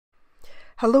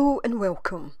Hello and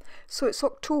welcome. So it's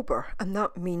October and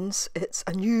that means it's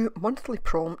a new monthly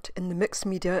prompt in the Mixed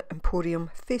Media Emporium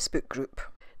Facebook group.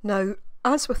 Now,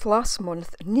 as with last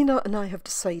month, Nina and I have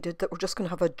decided that we're just going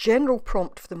to have a general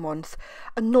prompt for the month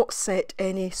and not set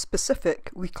any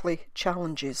specific weekly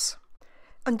challenges.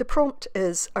 And the prompt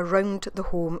is Around the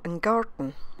Home and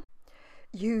Garden.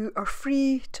 You are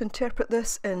free to interpret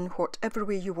this in whatever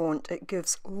way you want. It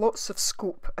gives lots of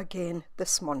scope again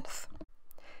this month.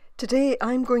 Today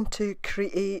I'm going to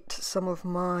create some of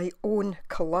my own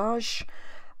collage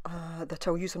that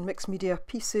I'll use on mixed media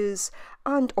pieces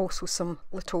and also some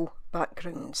little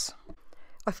backgrounds.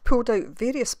 I've pulled out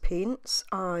various paints.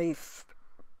 I've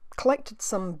collected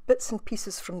some bits and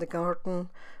pieces from the garden,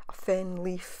 a fen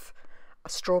leaf, a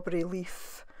strawberry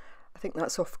leaf, I think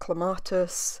that's off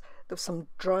clematis. There was some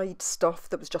dried stuff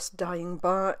that was just dying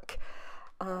back.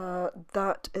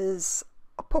 That is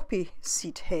a poppy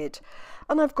seed head,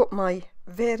 and I've got my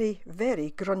very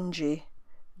grungy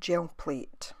gel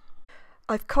plate.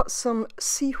 I've cut some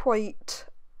Seawhite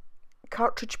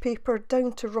cartridge paper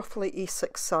down to roughly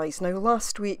A6 size. Now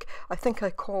last week I think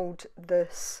I called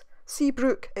this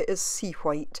Seabrook, it is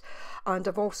Seawhite, and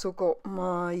I've also got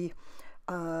my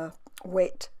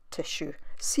wet tissue.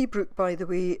 Seabrook, by the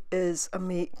way, is a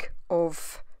make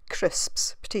of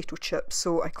crisps, potato chips,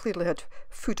 so I clearly had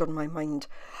food on my mind.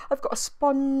 I've got a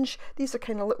sponge. These are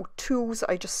kind of little tools that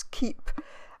I just keep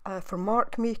for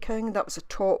mark making. That was a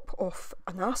top of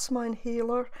an asthma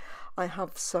inhaler. I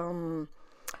have some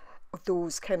of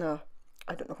those kind of,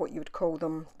 I don't know what you would call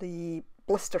them, the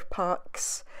blister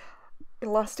packs,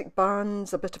 elastic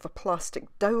bands, a bit of a plastic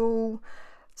dowel,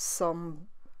 some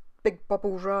big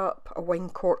bubble wrap, a wine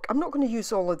cork. I'm not going to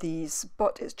use all of these,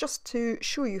 but it's just to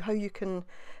show you how you can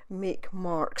make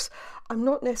marks. I'm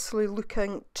not necessarily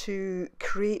looking to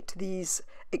create these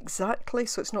exactly,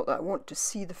 so it's not that I want to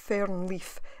see the fern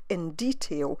leaf in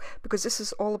detail, because this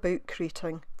is all about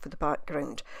creating for the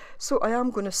background. So I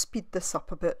am going to speed this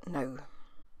up a bit now.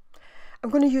 I'm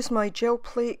going to use my gel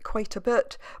plate quite a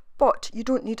bit, but you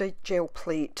don't need a gel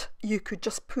plate. You could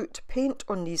just put paint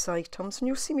on these items, and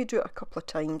you'll see me do it a couple of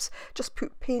times. Just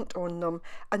put paint on them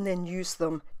and then use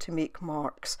them to make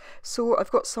marks. So I've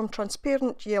got some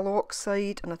transparent yellow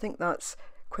oxide, and I think that's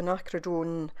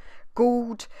quinacridone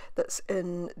gold that's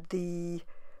in the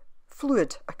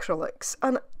fluid acrylics.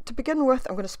 And to begin with,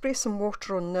 I'm going to spray some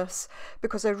water on this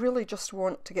because I really just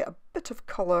want to get a bit of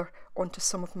colour onto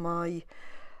some of my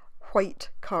white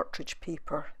cartridge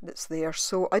paper that's there.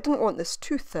 So I didn't want this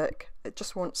too thick, it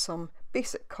just wants some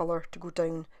basic colour to go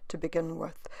down to begin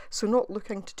with. So not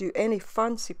looking to do any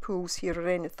fancy pulls here or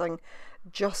anything,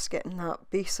 just getting that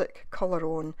basic colour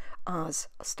on as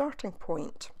a starting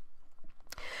point.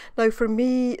 Now for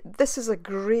me, this is a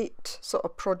great sort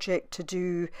of project to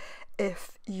do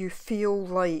if you feel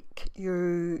like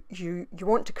you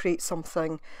want to create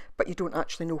something but you don't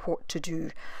actually know what to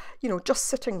do. You know, just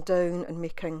sitting down and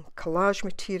making collage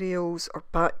materials or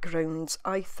backgrounds,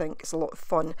 I think is a lot of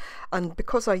fun. And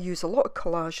because I use a lot of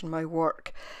collage in my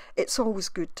work, it's always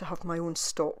good to have my own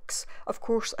stocks. Of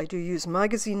course, I do use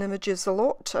magazine images a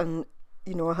lot, and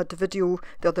you know, I had the video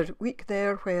the other week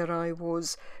there where I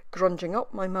was grunging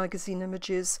up my magazine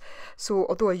images. So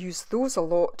although I use those a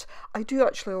lot, I do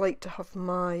actually like to have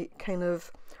my kind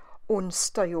of own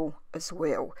style as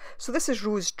well. So this is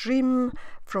Rose Dream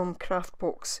from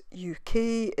Craftbox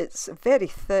UK. It's very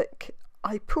thick.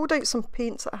 I pulled out some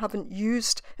paints that I haven't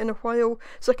used in a while,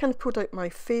 so I kind of pulled out my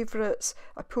favourites.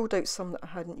 I pulled out some that I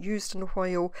hadn't used in a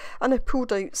while, and I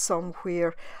pulled out some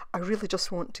where I really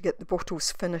just want to get the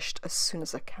bottles finished as soon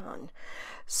as I can.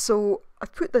 So I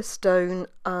put this down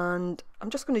and I'm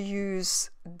just going to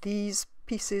use these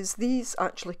pieces. These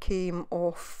actually came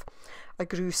off, I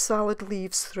grew salad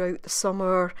leaves throughout the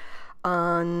summer,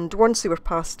 and once they were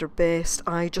past their best,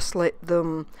 I just let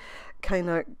them kind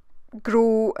of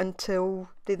grow until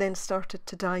they then started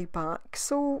to die back.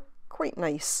 So quite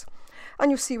nice. And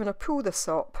you'll see when I pull this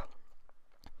up,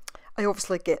 I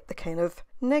obviously get the kind of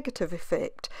negative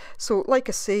effect. So like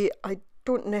I say, I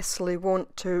don't necessarily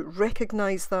want to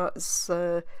recognise that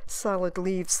as salad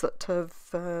leaves that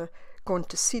have gone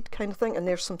to seed kind of thing, and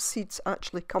there's some seeds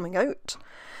actually coming out.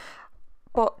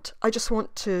 But I just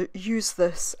want to use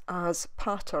this as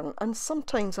pattern, and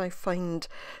sometimes I find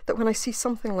that when I see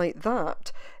something like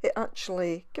that, it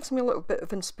actually gives me a little bit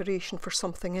of inspiration for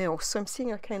something else. So I'm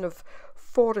seeing a kind of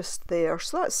forest there,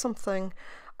 so that's something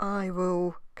I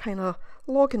will kind of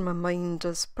log in my mind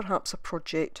as perhaps a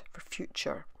project for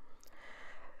future.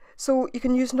 So you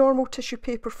can use normal tissue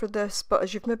paper for this, but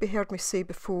as you've maybe heard me say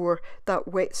before, that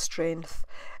wet strength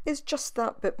is just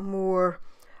that bit more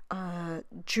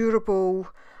durable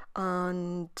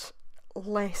and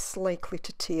less likely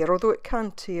to tear, although it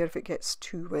can tear if it gets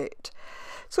too wet.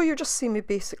 So you just see me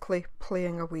basically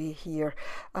playing away here.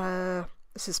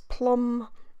 This is Plum.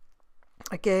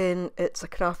 Again, it's a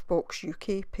Craftbox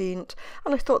UK paint,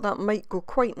 and I thought that might go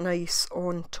quite nice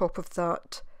on top of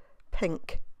that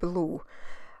pink below.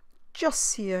 Just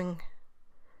seeing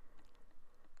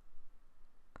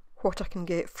what I can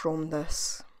get from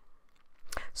this.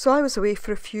 So I was away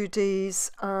for a few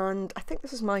days, and I think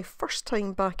this is my first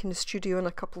time back in the studio in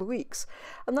a couple of weeks,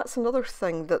 and that's another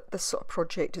thing that this sort of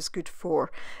project is good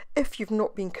for. If you've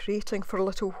not been creating for a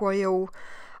little while,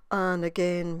 and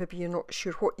again maybe you're not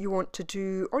sure what you want to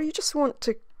do, or you just want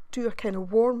to do a kind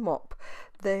of warm-up,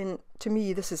 then to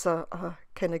me this is a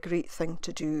kind of great thing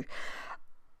to do.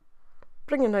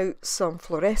 Bringing out some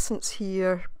fluorescence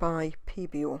here by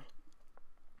Pabio.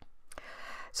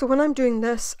 So when I'm doing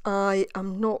this, I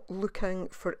am not looking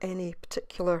for any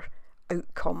particular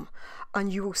outcome,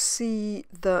 and you will see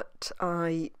that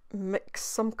I mix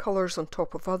some colours on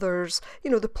top of others.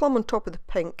 You know, the plum on top of the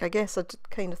pink, I guess I did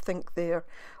kind of think there,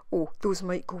 oh, those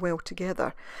might go well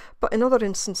together. But in other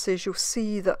instances, you'll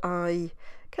see that I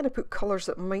kind of put colours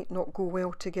that might not go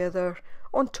well together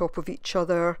on top of each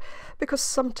other, because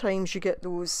sometimes you get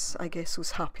those, I guess,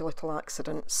 those happy little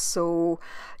accidents. So,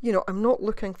 you know, I'm not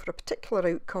looking for a particular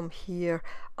outcome here.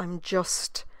 I'm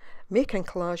just making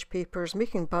collage papers,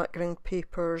 making background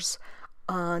papers,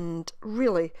 and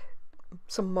really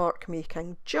some mark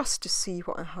making just to see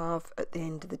what I have at the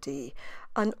end of the day.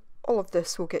 And all of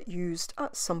this will get used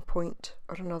at some point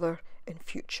or another in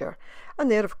future. And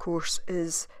there, of course,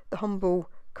 is the humble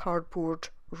cardboard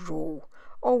roll.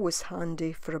 Always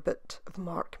handy for a bit of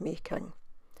mark making.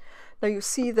 Now you'll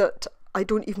see that I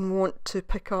don't even want to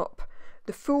pick up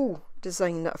the full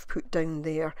design that I've put down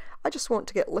there. I just want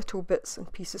to get little bits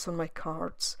and pieces on my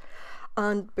cards.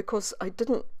 And because I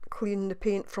didn't clean the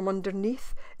paint from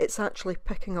underneath, it's actually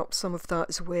picking up some of that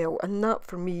as well, and that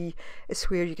for me is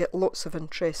where you get lots of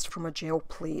interest from a gel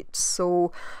plate.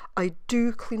 So I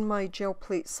do clean my gel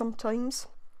plate sometimes,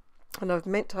 and I've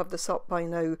meant to have this up by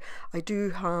now. I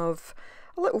do have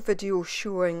a little video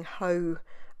showing how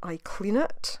I clean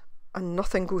it, and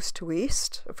nothing goes to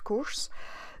waste, of course,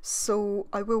 so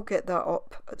I will get that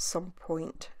up at some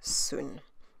point soon.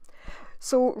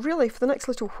 So really, for the next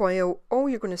little while, all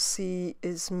you're going to see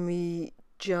is me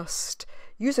just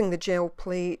using the gel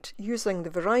plate, using the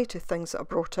variety of things that I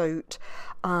brought out,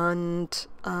 and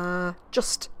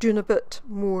just doing a bit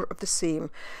more of the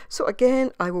same. So again,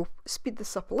 I will speed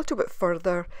this up a little bit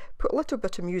further, put a little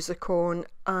bit of music on,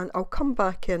 and I'll come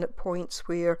back in at points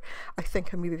where I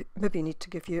think I maybe need to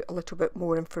give you a little bit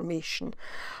more information.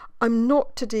 I'm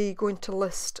not today going to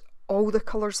list all the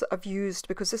colours that I've used,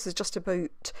 because this is just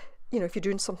about, you know, if you're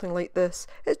doing something like this,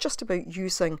 it's just about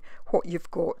using what you've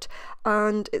got,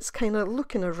 and it's kind of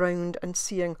looking around and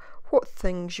seeing what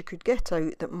things you could get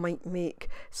out that might make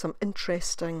some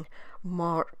interesting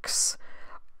marks,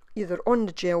 either on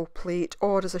the gel plate,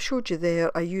 or as I showed you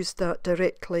there, I used that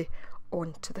directly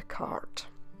onto the card.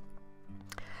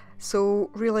 So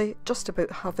really just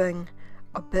about having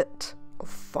a bit of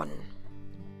fun.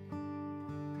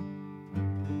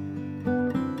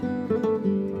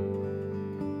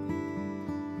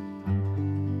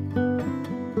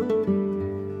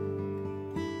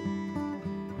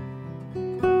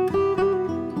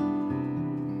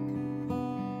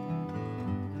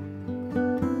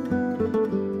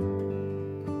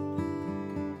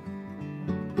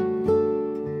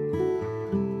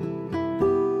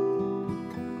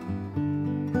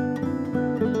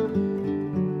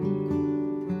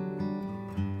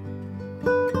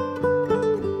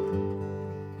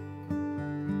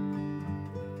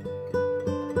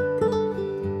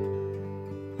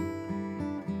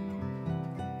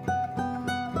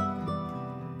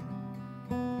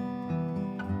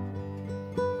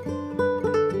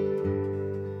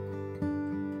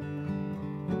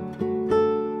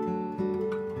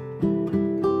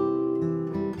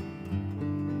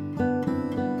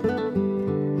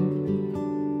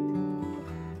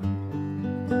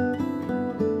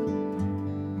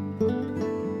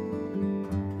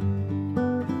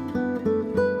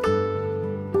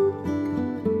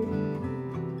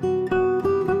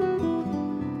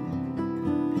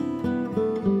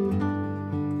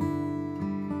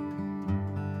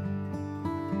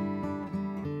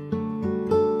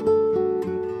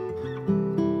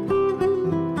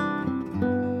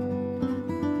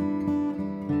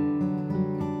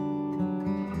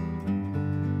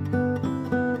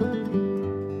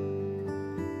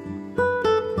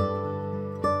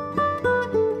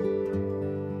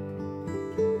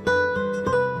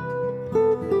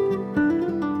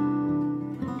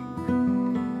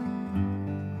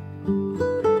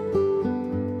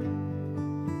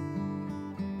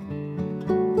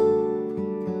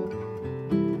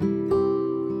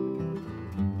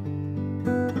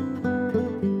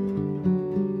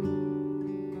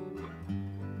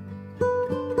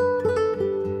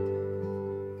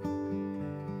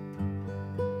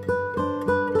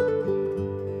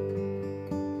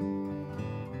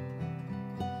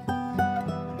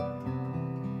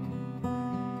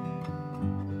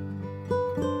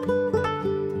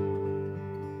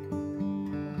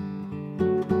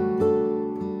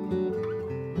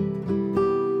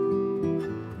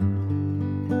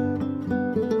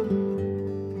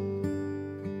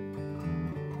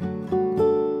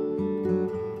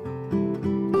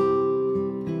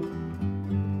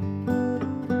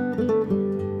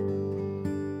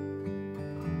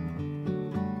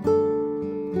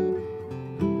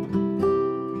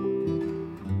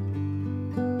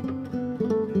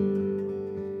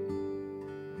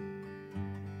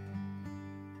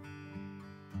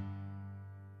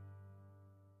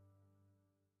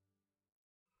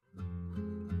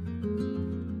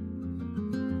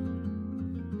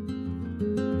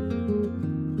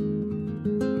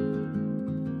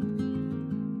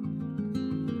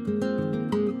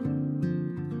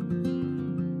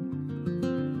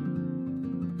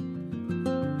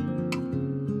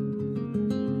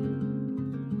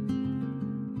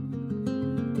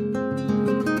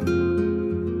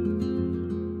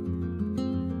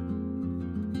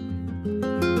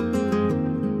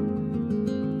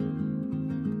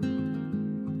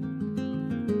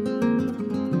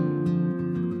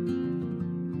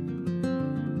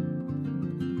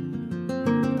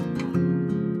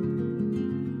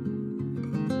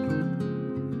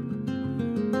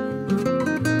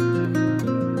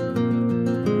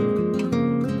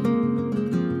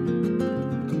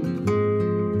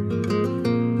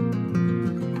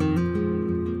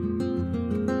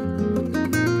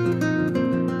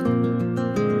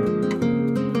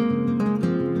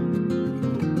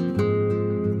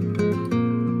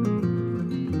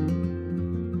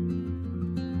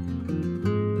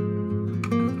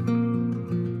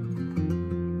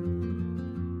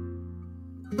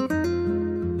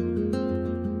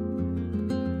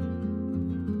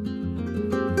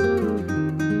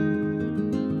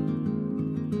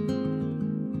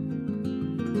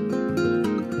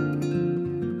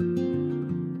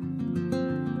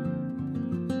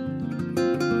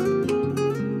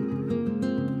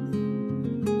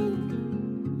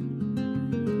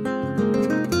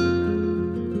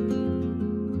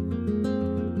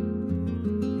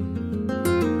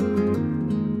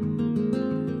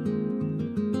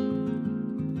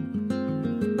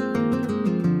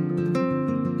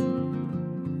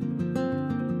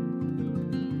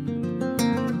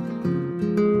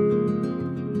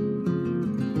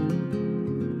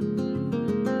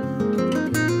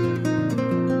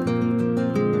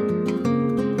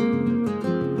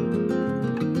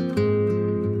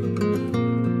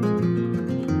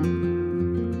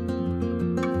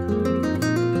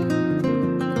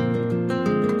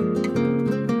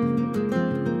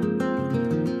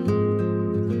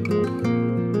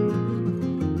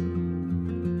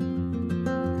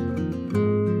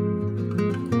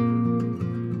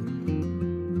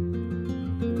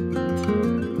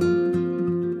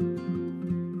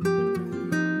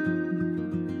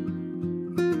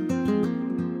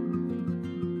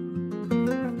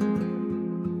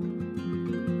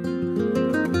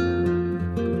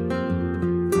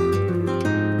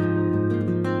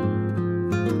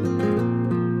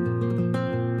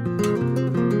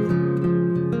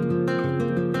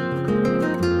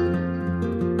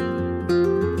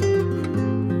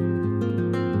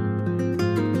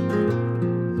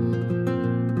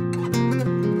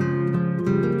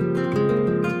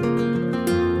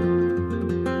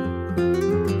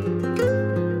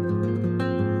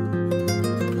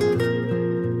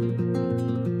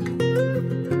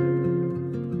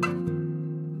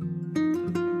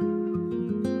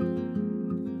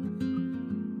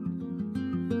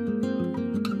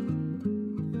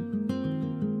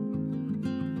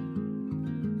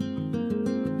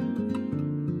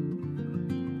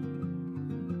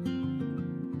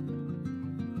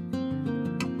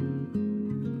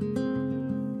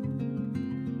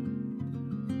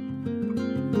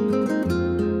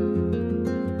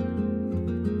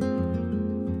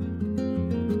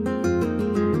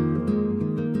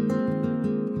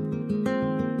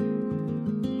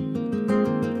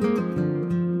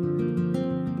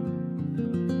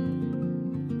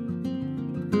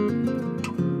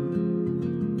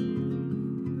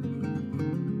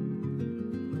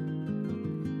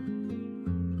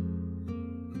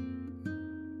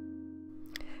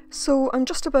 So I'm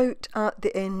just about at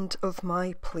the end of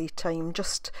my playtime,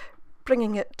 just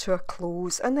bringing it to a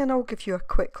close, and then I'll give you a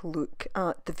quick look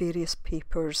at the various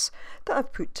papers that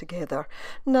I've put together.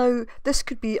 Now, this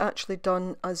could be actually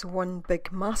done as one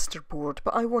big masterboard,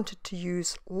 but I wanted to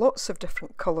use lots of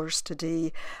different colours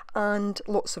today and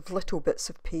lots of little bits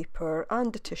of paper,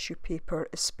 and the tissue paper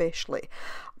especially.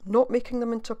 I'm not making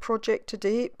them into a project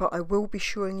today, but I will be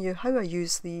showing you how I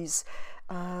use these,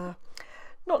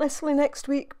 not necessarily next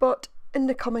week, but in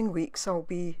the coming weeks I'll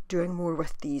be doing more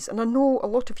with these. And I know a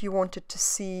lot of you wanted to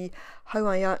see how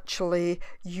I actually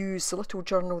use the little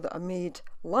journal that I made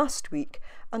last week,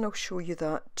 and I'll show you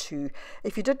that too.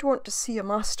 If you did want to see a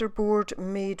masterboard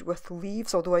made with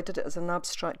leaves, although I did it as an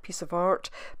abstract piece of art,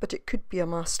 but it could be a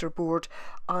masterboard,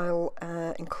 I'll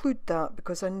include that,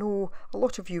 because I know a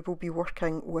lot of you will be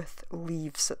working with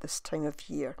leaves at this time of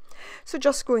year. So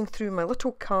just going through my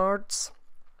little cards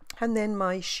and then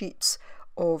my sheets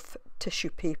of tissue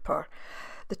paper.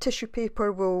 The tissue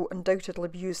paper will undoubtedly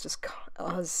be used as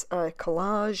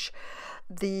collage.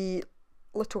 The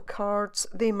little cards,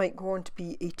 they might go on to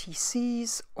be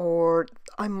ATCs, or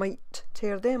I might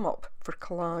tear them up for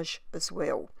collage as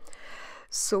well.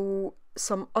 So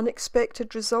some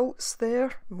unexpected results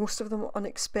there, most of them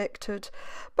unexpected,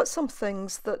 but some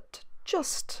things that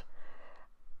just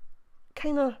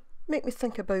kind of make me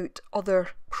think about other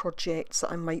projects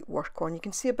that I might work on. You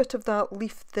can see a bit of that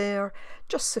leaf there,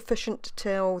 just sufficient to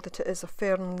tell that it is a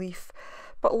fern leaf,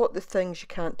 but a lot of the things you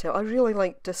can't tell. I really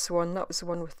liked this one. That was the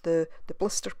one with the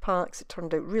blister packs. It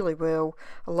turned out really well.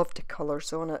 I loved the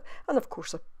colours on it, and of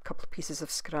course a couple of pieces of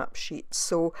scrap sheets.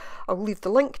 So I'll leave the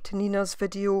link to Nina's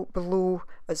video below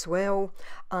as well,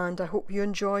 and I hope you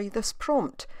enjoy this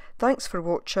prompt. Thanks for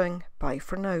watching. Bye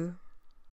for now.